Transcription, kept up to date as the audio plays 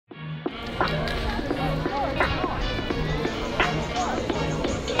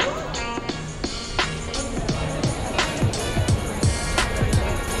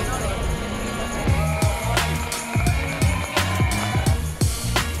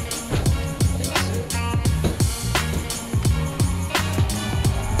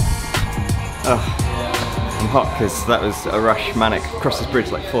hot because that was a rush manic. Across this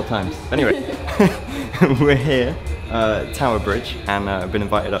bridge like 4 times. Anyway, we're here, Tower Bridge, and I've been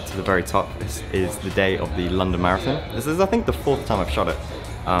invited up to the very top. This is the day of the London Marathon. This is, I think, the 4th time I've shot it,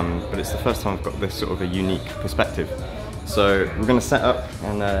 but it's the first time I've got this sort of a unique perspective. So we're going to set up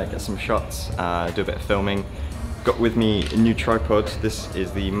and get some shots, do a bit of filming. Got with me a new tripod. This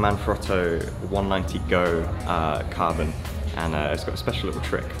is the Manfrotto 190 Go carbon. And it's got a special little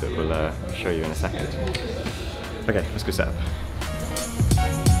trick that we'll show you in a second. Okay, let's go set up.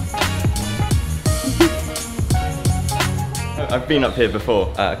 I've been up here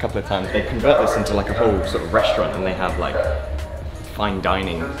before a couple of times. They convert this into like a whole sort of restaurant, and they have like fine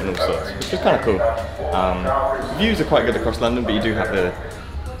dining and all sorts, which is kind of cool. Views are quite good across London, but you do have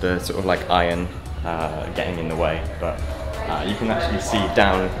the sort of like iron getting in the way. But you can actually see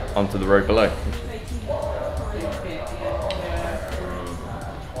down onto the road below.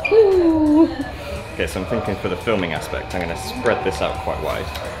 Okay, so I'm thinking for the filming aspect, I'm going to spread this out quite wide.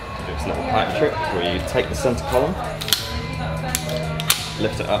 So do this little pattern trick where you take the center column,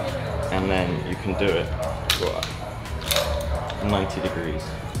 lift it up, and then you can do it for 90 degrees.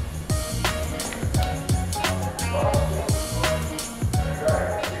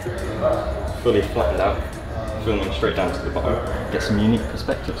 Fully flattened out, filming straight down to the bottom. Get some unique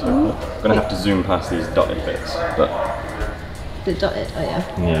perspectives. I'm going to have to zoom past these dotted bits, but the dotted, oh yeah.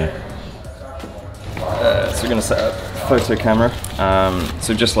 Yeah. So we're going to set up a photo camera.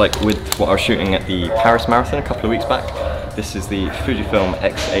 So just like with what I was shooting at the Paris Marathon a couple of weeks back, this is the Fujifilm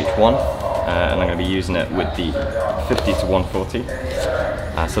X-H1, and I'm going to be using it with the 50 to 140.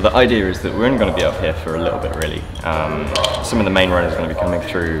 So the idea is that we're only going to be up here for a little bit really. Some of the main runners are going to be coming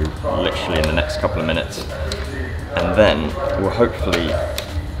through literally in the next couple of minutes. And then we'll hopefully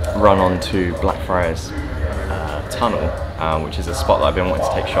run onto Blackfriars tunnel, which is a spot that I've been wanting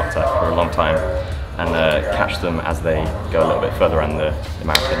to take shots at for a long time, and catch them as they go a little bit further around the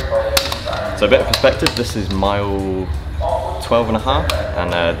marathon. So a bit of perspective, this is mile 12 and a half,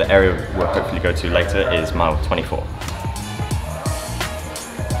 and the area we'll hopefully go to later is mile 24.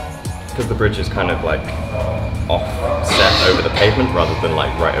 Because the bridge is kind of like offset over the pavement rather than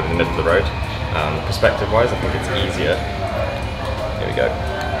like right over the middle of the road, perspective wise I think it's easier. Here we go.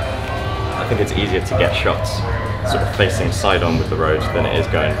 I think it's easier to get shots sort of facing side on with the road than it is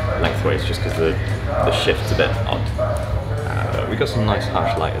going lengthways, just because the shift's a bit odd. We got some nice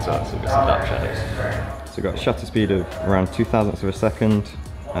harsh light as well, so we've got some dark shadows. So we've got a shutter speed of around 0.02 of a second.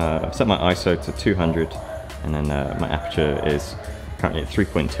 I've set my ISO to 200, and then my aperture is currently at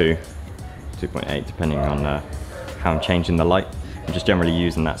 3.2, 2.8 depending on how I'm changing the light. I'm just generally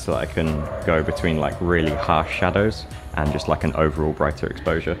using that so that I can go between like really harsh shadows and just like an overall brighter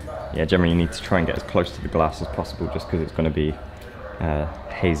exposure. Yeah, generally you need to try and get as close to the glass as possible just because it's going to be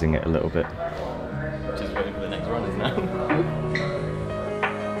hazing it a little bit. Just waiting for the next runners now.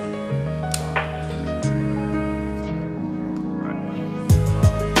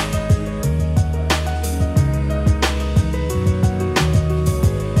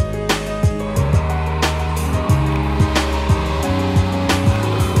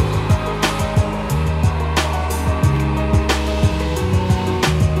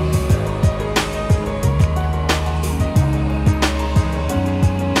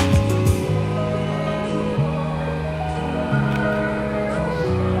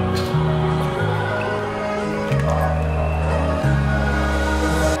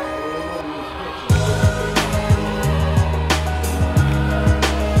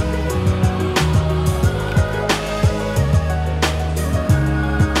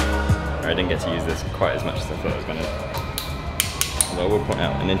 I didn't get to use this quite as much as I thought I was going to. Although I will point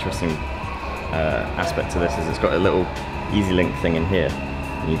out an interesting aspect to this is it's got a little easy link thing in here,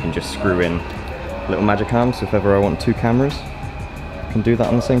 and you can just screw in little magic arms. So if ever I want 2 cameras, I can do that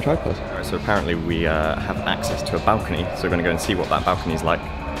on the same tripod. Alright, so apparently we have access to a balcony, so we're going to go and see what that balcony is like.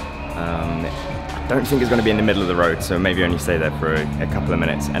 I don't think it's going to be in the middle of the road, so maybe only stay there for a couple of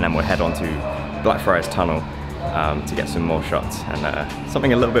minutes, and then we'll head on to Blackfriars Tunnel to get some more shots and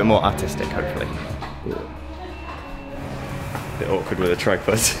something a little bit more artistic, hopefully. A bit awkward with a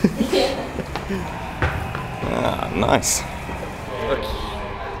tripod. Ah, nice. Look.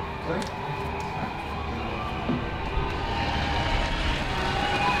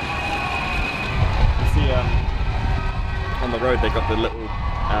 You see, on the road they got the little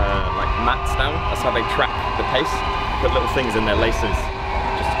like mats down. That's how they track the pace. Put little things in their laces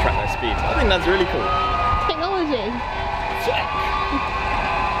just to track their speed. I think that's really cool. Technology. Check.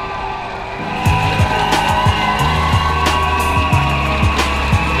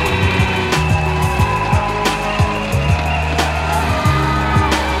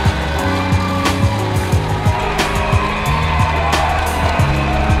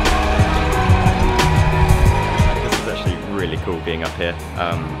 Cool being up here.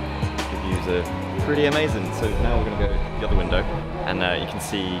 The views are pretty amazing. So now we're going to go the other window, and you can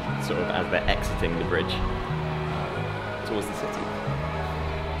see sort of as they're exiting the bridge towards the city.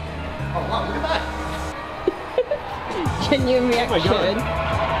 Oh wow, look at that! Genuine reaction. Oh my God.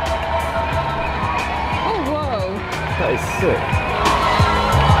 Oh whoa! That is sick.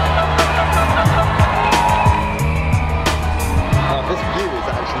 Oh, this view is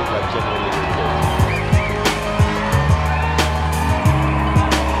actually like genuinely really good.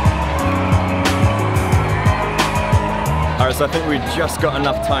 Alright, so I think we've just got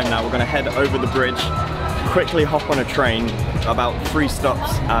enough time now. We're going to head over the bridge, quickly hop on a train, about 3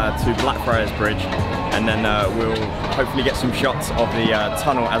 stops to Blackfriars Bridge, and then we'll hopefully get some shots of the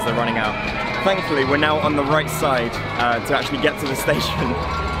tunnel as they're running out. Thankfully, we're now on the right side to actually get to the station.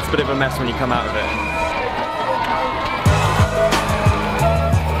 It's a bit of a mess when you come out of it.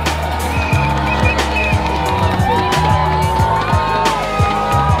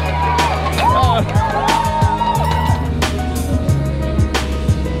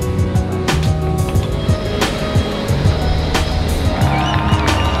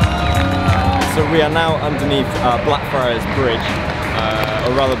 We are now underneath Blackfriars Bridge,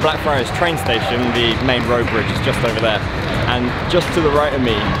 or rather Blackfriars train station. The main road bridge is just over there. And just to the right of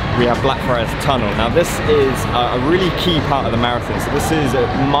me, we have Blackfriars Tunnel. Now this is a really key part of the marathon. So this is at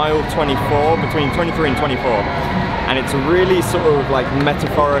mile 24, between 23 and 24. And it's a really sort of like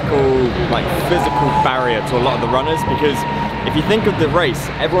metaphorical, like physical barrier to a lot of the runners, because if you think of the race,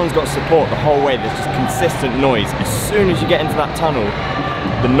 everyone's got support the whole way. There's just consistent noise. As soon as you get into that tunnel,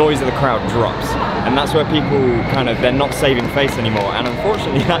 the noise of the crowd drops, and that's where people they're not saving face anymore. And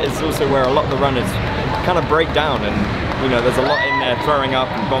unfortunately, that is also where a lot of the runners kind of break down, and you know, there's a lot in there throwing up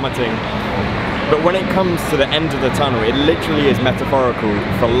and vomiting. But when it comes to the end of the tunnel, it literally is metaphorical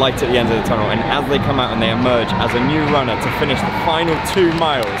for light at the end of the tunnel, and as they come out and they emerge as a new runner to finish the final 2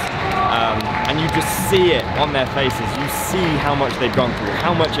 miles, and you just see it on their faces, you see how much they've gone through,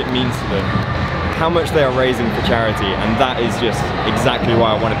 how much it means to them, how much they are raising for charity, and that is just exactly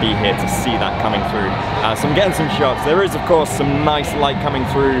why I want to be here, to see that coming through. So I'm getting some shots. There is of course some nice light coming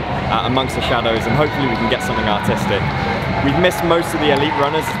through amongst the shadows, and hopefully we can get something artistic. We've missed most of the elite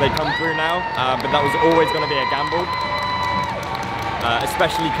runners as they come through now, but that was always going to be a gamble,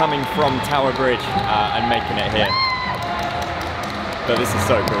 especially coming from Tower Bridge and making it here. But this is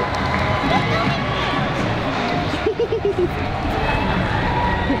so cool.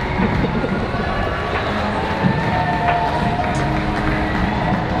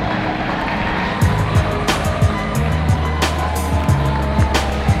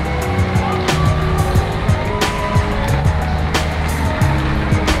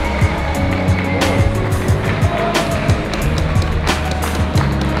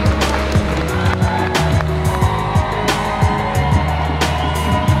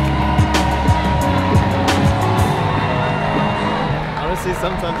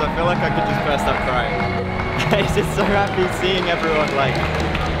 Sometimes I feel like I could just burst up crying. It's just so happy seeing everyone like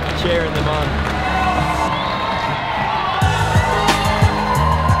cheering them on.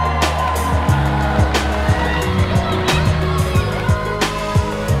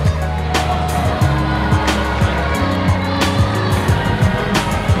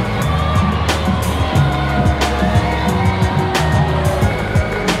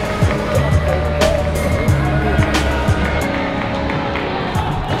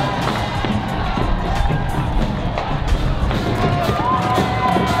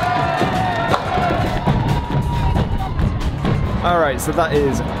 Alright, so that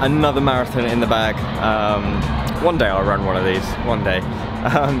is another marathon in the bag. One day I'll run one of these, one day.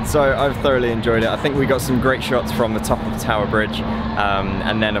 So I've thoroughly enjoyed it. I think we got some great shots from the top of the Tower Bridge,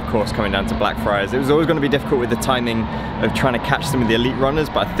 and then of course coming down to Blackfriars. It was always going to be difficult with the timing of trying to catch some of the elite runners,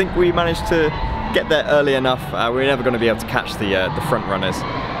 but I think we managed to get there early enough. We're never going to be able to catch the front runners,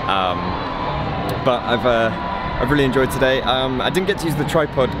 but I've really enjoyed today. I didn't get to use the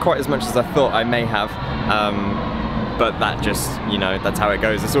tripod quite as much as I thought I may have. but that just, you know, that's how it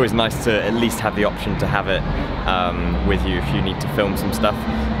goes. It's always nice to at least have the option to have it with you if you need to film some stuff.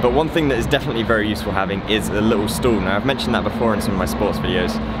 But one thing that is definitely very useful having is a little stool. Now I've mentioned that before in some of my sports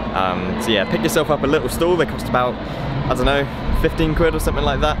videos. So yeah, pick yourself up a little stool. They cost about, I don't know, 15 quid or something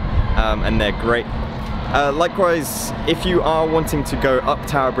like that, and they're great. Likewise, if you are wanting to go up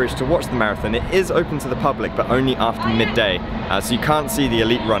Tower Bridge to watch the marathon, it is open to the public, but only after midday. So you can't see the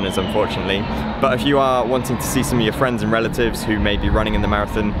elite runners, unfortunately. But if you are wanting to see some of your friends and relatives who may be running in the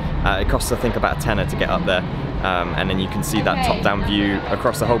marathon, it costs, I think, about a tenner to get up there. And then you can see that top-down view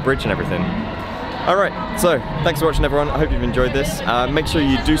across the whole bridge and everything. Alright, so thanks for watching everyone. I hope you've enjoyed this. Make sure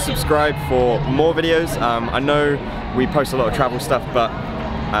you do subscribe for more videos. I know we post a lot of travel stuff, but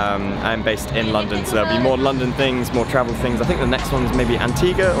I'm based in London, so there'll be more London things, more travel things. I think the next one's maybe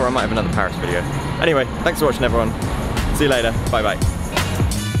Antigua, or I might have another Paris video. Anyway, thanks for watching everyone. See you later. Bye bye.